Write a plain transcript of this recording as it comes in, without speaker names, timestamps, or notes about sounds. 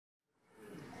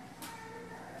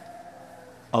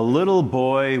A little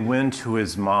boy went to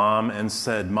his mom and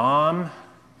said, "Mom,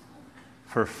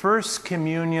 for First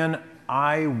Communion,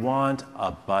 I want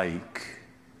a bike,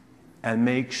 and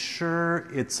make sure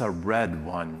it's a red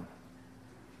one."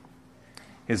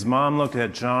 His mom looked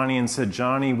at Johnny and said,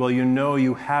 "Johnny, well, you know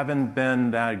you haven't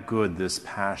been that good this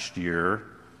past year.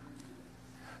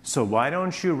 So why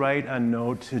don't you write a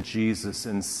note to Jesus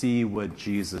and see what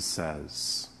Jesus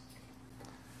says?"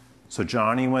 So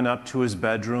Johnny went up to his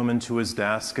bedroom and to his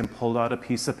desk and pulled out a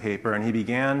piece of paper, and he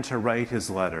began to write his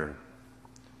letter.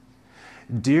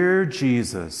 "Dear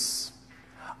Jesus,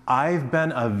 I've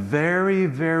been a very,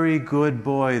 very good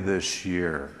boy this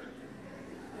year.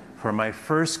 For my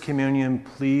First Communion,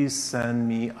 please send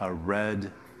me a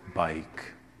red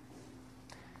bike."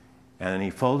 And then he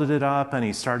folded it up and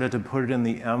he started to put it in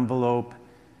the envelope,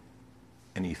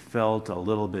 and he felt a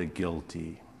little bit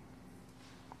guilty.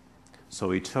 So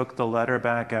he took the letter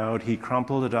back out, he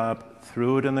crumpled it up,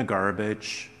 threw it in the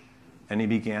garbage, and he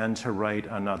began to write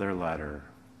another letter.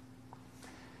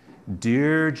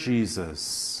 "Dear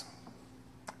Jesus,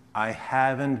 I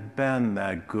haven't been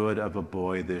that good of a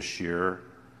boy this year,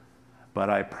 but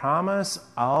I promise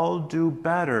I'll do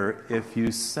better if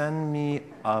you send me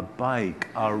a bike,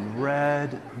 a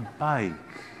red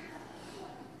bike."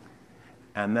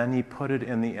 And then he put it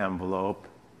in the envelope,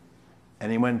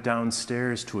 and he went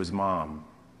downstairs to his mom.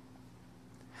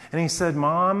 And he said,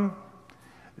 "Mom,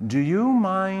 do you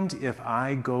mind if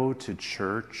I go to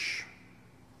church?"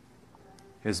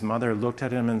 His mother looked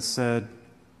at him and said,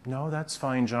 "No, that's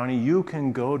fine, Johnny. You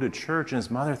can go to church." And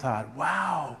his mother thought,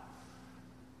 wow,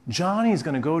 Johnny's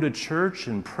going to go to church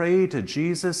and pray to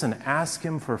Jesus and ask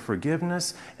him for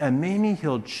forgiveness, and maybe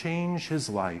he'll change his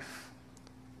life.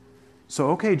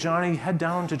 So, okay, Johnny, head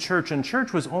down to church. And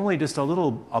church was only just a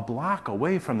block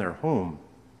away from their home.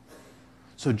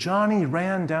 So Johnny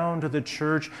ran down to the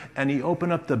church, and he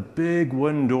opened up the big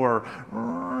wooden door.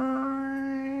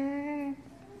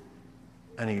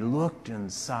 And he looked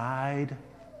inside,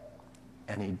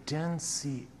 and he didn't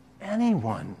see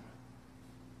anyone.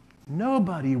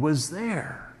 Nobody was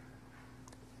there.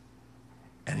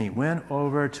 And he went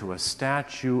over to a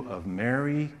statue of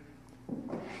Mary.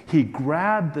 He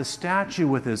grabbed the statue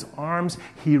with his arms.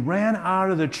 He ran out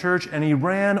of the church, and he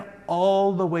ran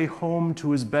all the way home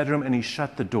to his bedroom, and he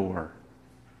shut the door.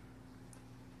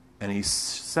 And he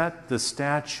set the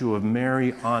statue of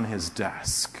Mary on his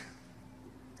desk.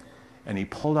 And he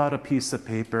pulled out a piece of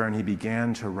paper, and he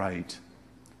began to write,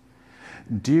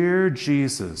 "Dear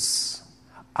Jesus,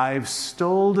 I've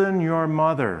stolen your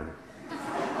mother.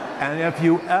 And if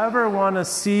you ever want to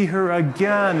see her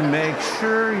again, make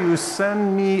sure you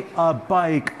send me a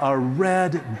bike, a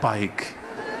red bike,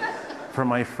 for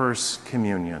my First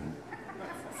Communion."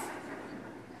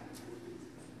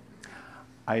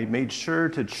 I made sure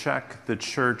to check the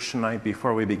church tonight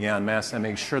before we began Mass and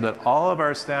make sure that all of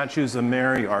our statues of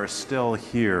Mary are still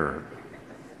here.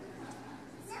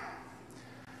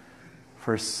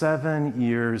 For 7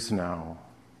 years now,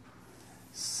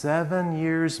 7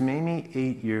 years, maybe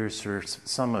 8 years for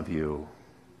some of you,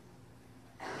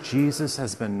 Jesus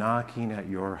has been knocking at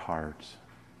your heart.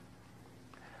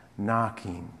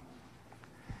 Knocking.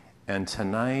 And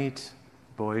tonight,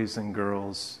 boys and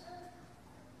girls,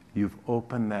 you've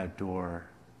opened that door.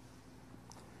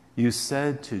 You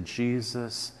said to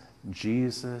Jesus,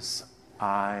 "Jesus,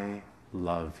 I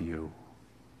love you.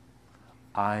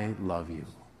 I love you."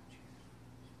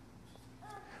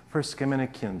 First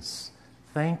Dominicans,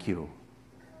 thank you.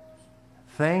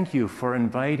 Thank you for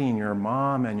inviting your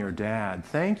mom and your dad.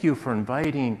 Thank you for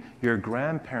inviting your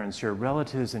grandparents, your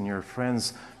relatives, and your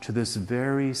friends to this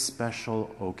very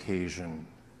special occasion.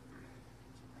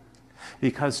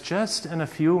 Because just in a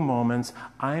few moments,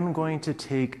 I'm going to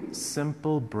take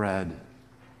simple bread.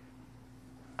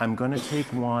 I'm going to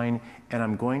take wine, and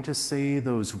I'm going to say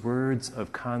those words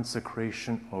of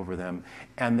consecration over them.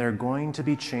 And they're going to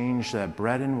be changed, that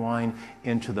bread and wine,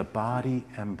 into the body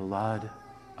and blood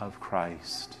of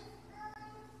Christ.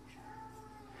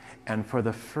 And for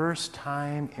the first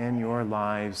time in your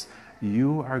lives,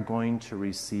 you are going to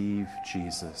receive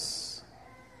Jesus.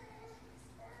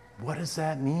 What does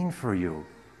that mean for you?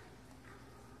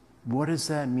 What does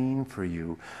that mean for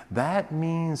you? That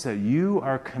means that you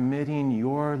are committing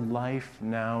your life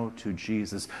now to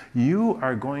Jesus. You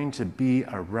are going to be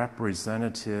a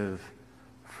representative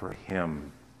for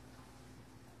Him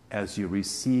as you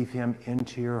receive Him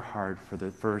into your heart for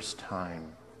the first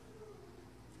time.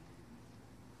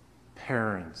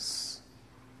 Parents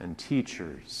and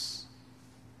teachers,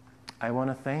 I want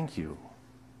to thank you.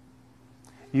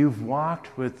 You've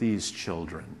walked with these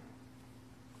children.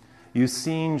 You've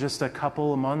seen just a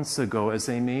couple of months ago as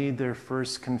they made their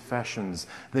first confessions,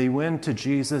 they went to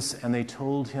Jesus and they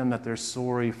told him that they're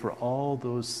sorry for all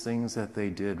those things that they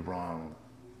did wrong.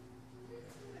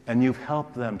 And you've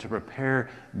helped them to prepare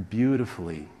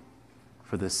beautifully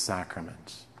for this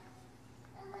sacrament.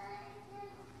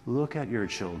 Look at your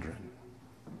children.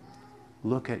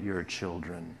 Look at your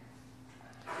children.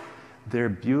 They're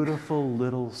beautiful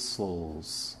little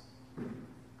souls.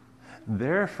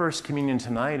 Their first communion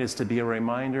tonight is to be a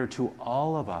reminder to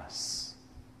all of us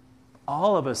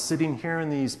sitting here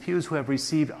in these pews who have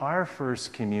received our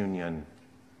first communion.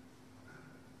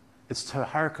 It's to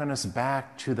hearken us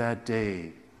back to that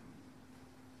day.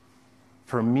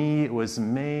 For me, it was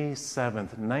May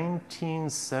 7th,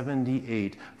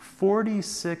 1978,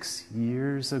 46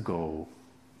 years ago,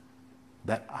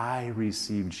 that I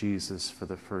received Jesus for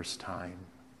the first time.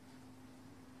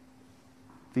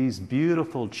 These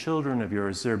beautiful children of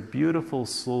yours, their beautiful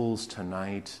souls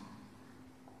tonight,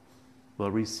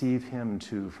 will receive him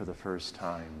too for the first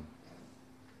time.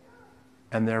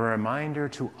 And they're a reminder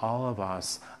to all of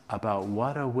us about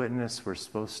what a witness we're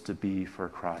supposed to be for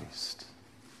Christ.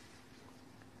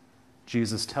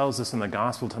 Jesus tells us in the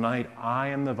gospel tonight, I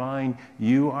am the vine,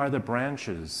 you are the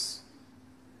branches.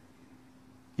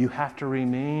 You have to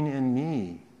remain in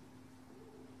me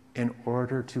in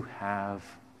order to have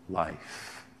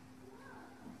life.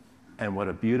 And what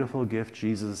a beautiful gift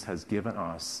Jesus has given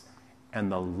us,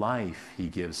 and the life he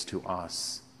gives to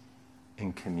us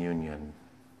in communion.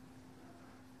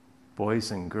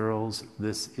 Boys and girls,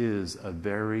 this is a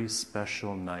very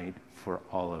special night for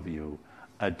all of you,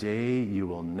 a day you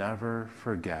will never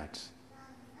forget,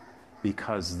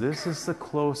 because this is the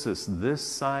closest this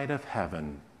side of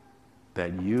heaven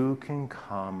that you can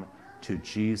come to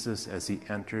Jesus as he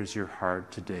enters your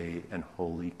heart today in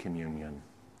Holy Communion.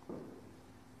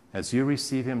 As you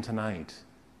receive him tonight,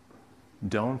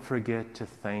 don't forget to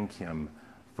thank him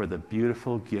for the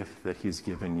beautiful gift that he's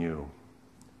given you.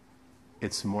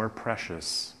 It's more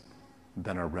precious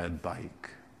than a red bike.